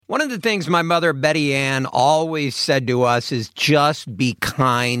One of the things my mother, Betty Ann, always said to us is just be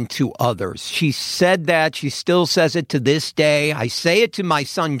kind to others. She said that. She still says it to this day. I say it to my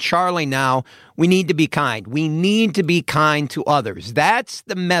son, Charlie, now. We need to be kind. We need to be kind to others. That's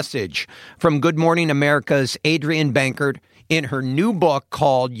the message from Good Morning America's Adrienne Bankert in her new book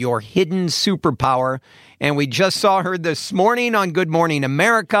called Your Hidden Superpower. And we just saw her this morning on Good Morning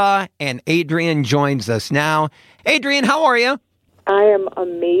America, and Adrienne joins us now. Adrienne, how are you? I am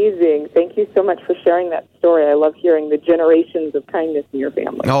amazing. Thank you so much for sharing that story. I love hearing the generations of kindness in your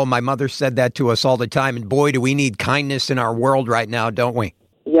family. Oh, my mother said that to us all the time. And boy, do we need kindness in our world right now, don't we?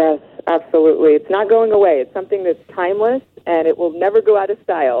 Yes, absolutely. It's not going away. It's something that's timeless, and it will never go out of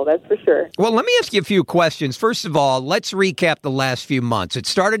style, that's for sure. Well, let me ask you a few questions. First of all, let's recap the last few months. It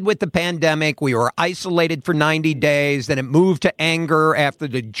started with the pandemic. We were isolated for 90 days. Then it moved to anger after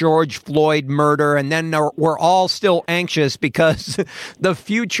the George Floyd murder. And then we're all still anxious because the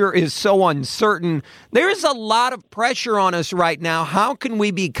future is so uncertain. There's a lot of pressure on us right now. How can we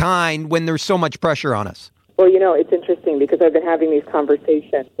be kind when there's so much pressure on us? Well, it's interesting because I've been having these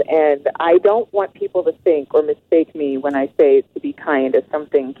conversations, and I don't want people to think or mistake me when I say to be kind as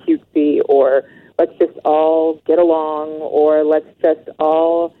something cutesy or let's just all get along or let's just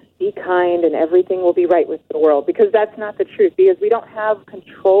all be kind and everything will be right with the world, because that's not the truth, because we don't have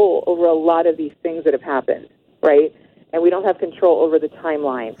control over a lot of these things that have happened, right? And we don't have control over the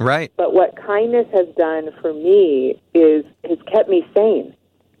timeline. Right. But what kindness has done for me has kept me sane.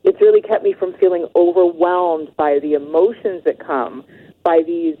 It's really kept me from feeling overwhelmed by the emotions that come, by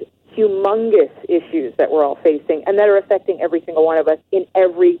these humongous issues that we're all facing and that are affecting every single one of us in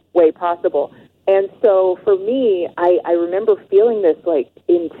every way possible. And so for me, I remember feeling this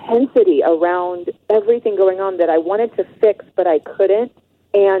intensity around everything going on that I wanted to fix, but I couldn't.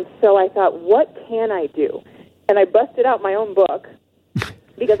 And so I thought, what can I do? And I busted out my own book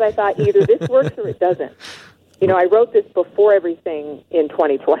because I thought either this works or it doesn't. I wrote this before everything in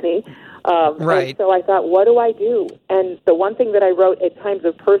 2020, right. And so I thought, what do I do? And the one thing that I wrote at times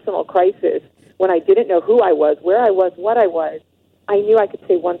of personal crisis, when I didn't know who I was, where I was, what I was, I knew I could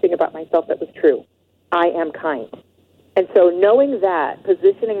say one thing about myself that was true. I am kind. And so knowing that,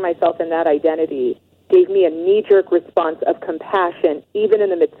 positioning myself in that identity, gave me a knee-jerk response of compassion, even in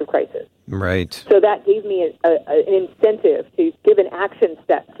the midst of crisis. Right. So that gave me an incentive to give an action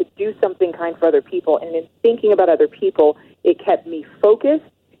step to do something kind for other people. And in thinking about other people, it kept me focused.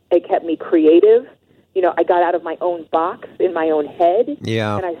 It kept me creative. I got out of my own box in my own head.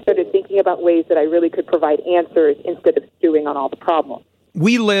 Yeah. And I started thinking about ways that I really could provide answers instead of stewing on all the problems.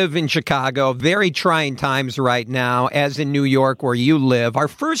 We live in Chicago, very trying times right now, as in New York where you live. Our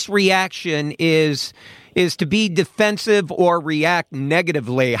first reaction is to be defensive or react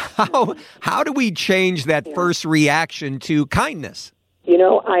negatively. How do we change that first reaction to kindness?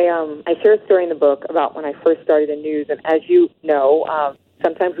 I share a story in the book about when I first started in news, and as you know,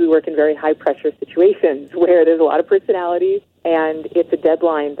 sometimes we work in very high-pressure situations where there's a lot of personalities, and it's a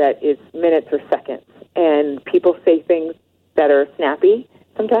deadline that is minutes or seconds, and people say things that are snappy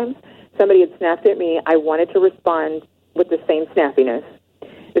sometimes. Somebody had snapped at me. I wanted to respond with the same snappiness.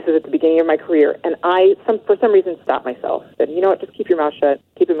 This is at the beginning of my career, and for some reason, stopped myself. Said, you know what, just keep your mouth shut,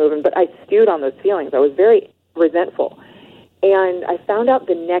 keep it moving. But I stewed on those feelings. I was very resentful. And I found out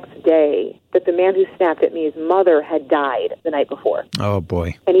the next day that the man who snapped at me, his mother had died the night before. Oh,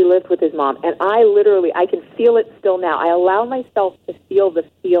 boy. And he lived with his mom. And I can feel it still now. I allow myself to feel the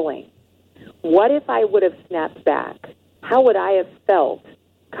feeling. What if I would have snapped back? How would I have felt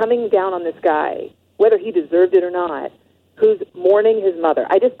coming down on this guy, whether he deserved it or not, who's mourning his mother?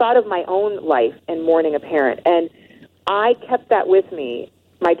 I just thought of my own life and mourning a parent. And I kept that with me.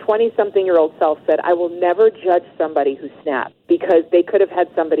 My 20-something-year-old self said, I will never judge somebody who snapped because they could have had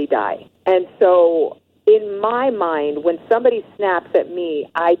somebody die. And so in my mind, when somebody snaps at me,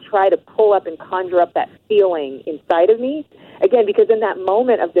 I try to pull up and conjure up that feeling inside of me. Again, because in that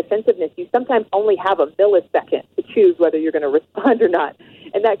moment of defensiveness, you sometimes only have a millisecond to choose whether you're going to respond or not.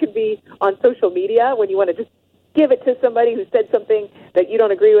 And that could be on social media when you want to just give it to somebody who said something that you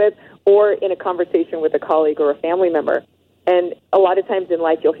don't agree with, or in a conversation with a colleague or a family member. And a lot of times in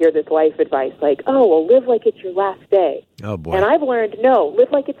life, you'll hear this life advice like, oh, well, live like it's your last day. Oh, boy. And I've learned, no,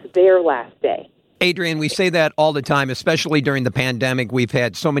 live like it's their last day. Adrienne, we say that all the time, especially during the pandemic. We've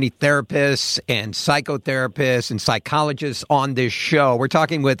had so many therapists and psychotherapists and psychologists on this show. We're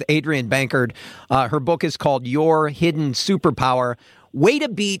talking with Adrienne Bankert. Her book is called Your Hidden Superpower. Wait a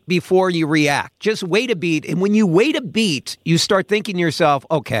beat before you react. Just wait a beat. And when you wait a beat, you start thinking to yourself,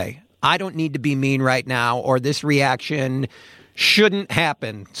 okay, I don't need to be mean right now, or this reaction shouldn't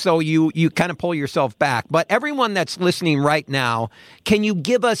happen. So you kind of pull yourself back. But everyone that's listening right now, can you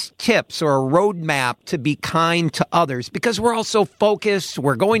give us tips or a roadmap to be kind to others? Because we're all so focused.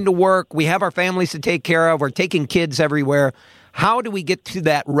 We're going to work. We have our families to take care of. We're taking kids everywhere. How do we get to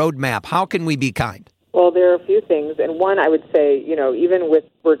that roadmap? How can we be kind? Well, there are a few things. And one, I would say, even with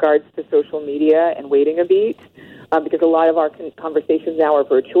regards to social media and waiting a beat, because a lot of our conversations now are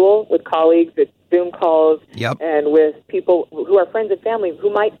virtual with colleagues, it's Zoom calls, and with people who are friends and family who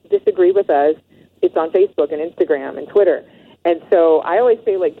might disagree with us. It's on Facebook and Instagram and Twitter. And so I always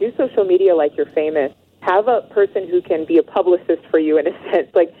say, do social media like you're famous. Have a person who can be a publicist for you in a sense.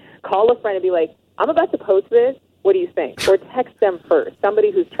 Call a friend and be like, I'm about to post this. What do you think? Or text them first,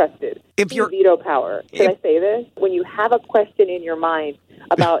 somebody who's trusted. If you're veto power. Should I say this? When you have a question in your mind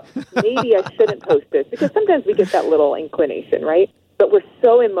about maybe I shouldn't post this, because sometimes we get that little inclination, right? But we're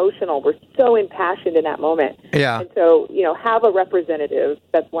so emotional, we're so impassioned in that moment. Yeah. And so, have a representative.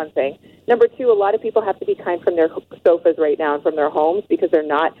 That's one thing. Number two, a lot of people have to be kind from their sofas right now and from their homes because they're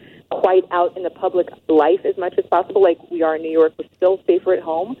not quite out in the public life as much as possible. Like we are in New York, we're still safer at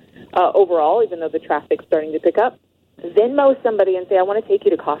home overall, even though the traffic's starting to pick up. Venmo somebody and say, I want to take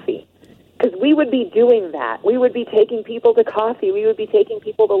you to coffee. Because we would be doing that. We would be taking people to coffee. We would be taking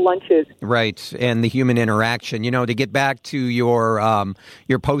people to lunches. Right, and the human interaction. To get back to your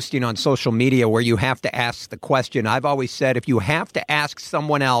posting on social media where you have to ask the question, I've always said if you have to ask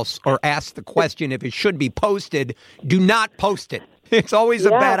someone else or ask the question if it should be posted, do not post it. It's always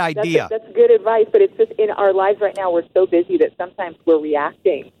a bad idea. That's good advice, but it's just in our lives right now, we're so busy that sometimes we're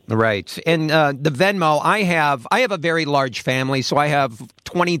reacting. Right. And the Venmo, I have a very large family, so I have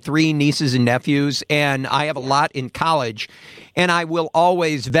 23 nieces and nephews, and I have a lot in college. And I will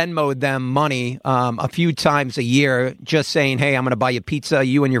always Venmo them money a few times a year, just saying, hey, I'm going to buy you pizza,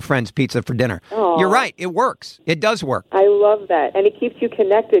 you and your friends pizza for dinner. Aww. You're right. It works. It does work. I love that. And it keeps you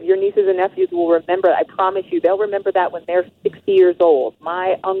connected. Your nieces and nephews will remember. I promise you, they'll remember that when they're 60 years old.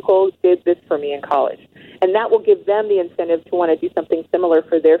 My uncle did this for me in college. And that will give them the incentive to want to do something similar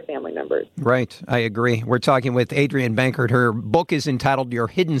for their family members. Right. I agree. We're talking with Adrienne Bankert. Her book is entitled Your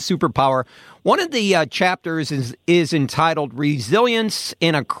Hidden Superpower. One of the chapters is entitled Resilience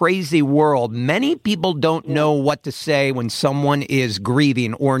in a Crazy World. Many people don't know what to say when someone is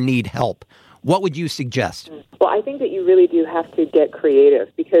grieving or need help. What would you suggest? Well, I think that you really do have to get creative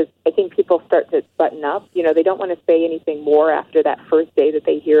because I think people start to button up. They don't want to say anything more after that first day that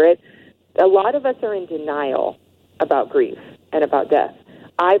they hear it. A lot of us are in denial about grief and about death.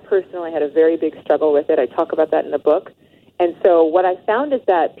 I personally had a very big struggle with it. I talk about that in the book. And so what I found is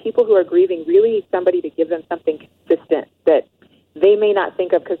that people who are grieving really need somebody to give them something consistent that they may not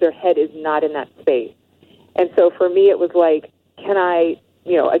think of because their head is not in that space. And so for me, it was like, can I,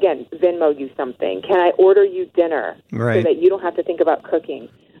 again, Venmo you something? Can I order you dinner so that you don't have to think about cooking?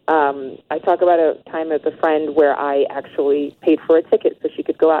 I talk about a time with a friend where I actually paid for a ticket so she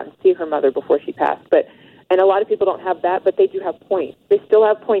could go out and see her mother before she passed. And a lot of people don't have that, but they do have points. They still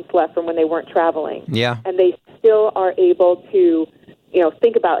have points left from when they weren't traveling. Yeah. And they still are able to,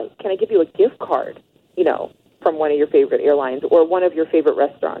 think about, can I give you a gift card, from one of your favorite airlines or one of your favorite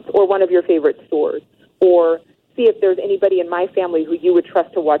restaurants or one of your favorite stores, or see if there's anybody in my family who you would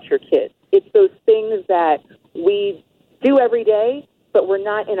trust to watch your kids. It's those things that we do every day, but we're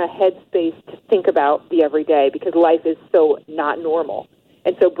not in a headspace to think about the everyday because life is so not normal.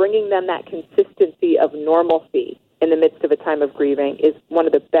 And so bringing them that consistency of normalcy in the midst of a time of grieving is one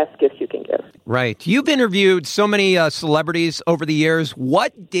of the best gifts you can give. Right. You've interviewed so many celebrities over the years.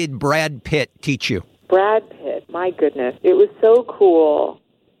 What did Brad Pitt teach you? Brad Pitt, my goodness. It was so cool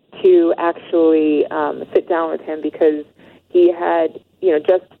to actually sit down with him because he had,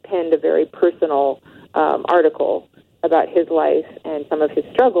 just penned a very personal article about his life and some of his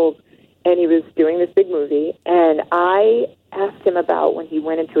struggles, and he was doing this big movie, and I asked him about when he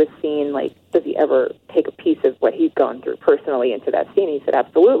went into a scene, does he ever take a piece of what he'd gone through personally into that scene? He said,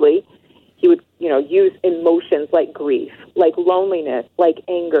 absolutely. He would, use emotions like grief, like loneliness, like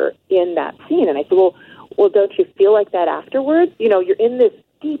anger in that scene. And I said, well, don't you feel like that afterwards? You're in this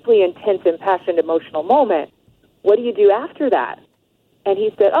deeply intense, impassioned, emotional moment. What do you do after that? And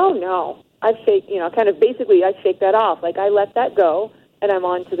he said, oh, no. I shake that off. I let that go, and I'm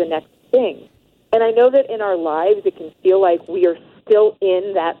on to the next thing. And I know that in our lives, it can feel like we are still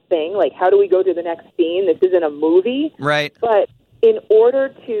in that thing. How do we go to the next scene? This isn't a movie. Right. But in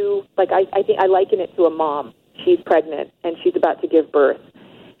order to, I think I liken it to a mom. She's pregnant, and she's about to give birth.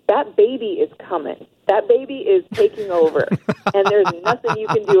 That baby is coming. That baby is taking over, and there's nothing you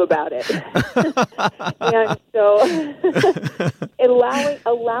can do about it. And so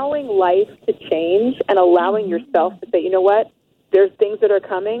allowing life to change and allowing yourself to say, you know what, there's things that are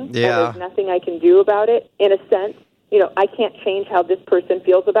coming, and there's nothing I can do about it. In a sense, I can't change how this person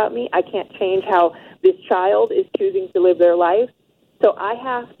feels about me. I can't change how this child is choosing to live their life. So I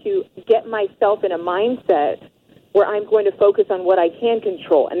have to get myself in a mindset where I'm going to focus on what I can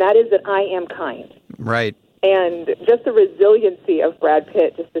control, and that is that I am kind. Right. And just the resiliency of Brad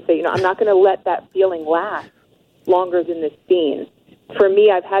Pitt, just to say, I'm not going to let that feeling last longer than this scene. For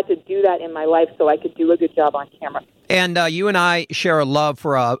me, I've had to do that in my life so I could do a good job on camera. And you and I share a love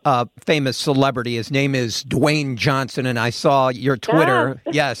for a famous celebrity. His name is Dwayne Johnson, and I saw your Twitter.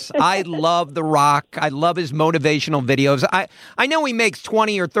 Yes, I love The Rock. I love his motivational videos. I know he makes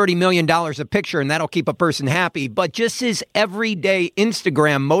 $20 or $30 million a picture, and that'll keep a person happy, but just his everyday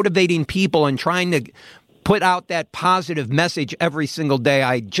Instagram motivating people and trying to put out that positive message every single day,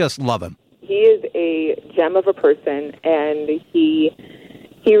 I just love him. He is a gem of a person, and he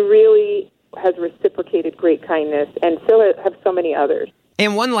really has reciprocated great kindness, and so have so many others.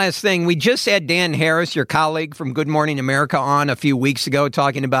 And one last thing, we just had Dan Harris, your colleague from Good Morning America, on a few weeks ago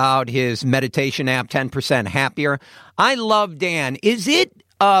talking about his meditation app, 10% Happier. I love Dan. Is it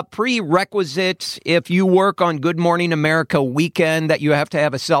a prerequisite if you work on Good Morning America weekend that you have to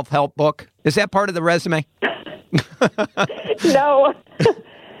have a self-help book? Is that part of the resume? No.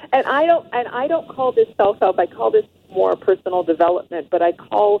 And I don't call this self-help. I call this more personal development, but I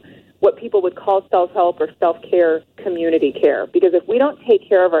call what people would call self-help or self-care community care. Because if we don't take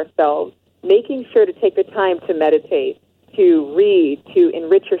care of ourselves, making sure to take the time to meditate, to read, to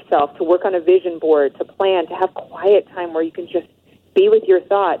enrich yourself, to work on a vision board, to plan, to have quiet time where you can just be with your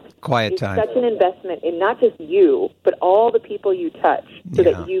thoughts. Quiet time. It's such an investment in not just you, but all the people you touch so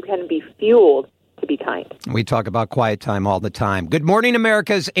that you can be fueled to be kind. We talk about quiet time all the time. Good Morning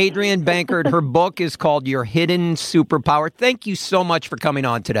America's Adrienne Bankert. Her book is called Your Hidden Superpower. Thank you so much for coming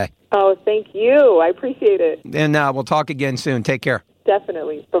on today. Oh, thank you. I appreciate it. And we'll talk again soon. Take care.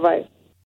 Definitely. Bye-bye.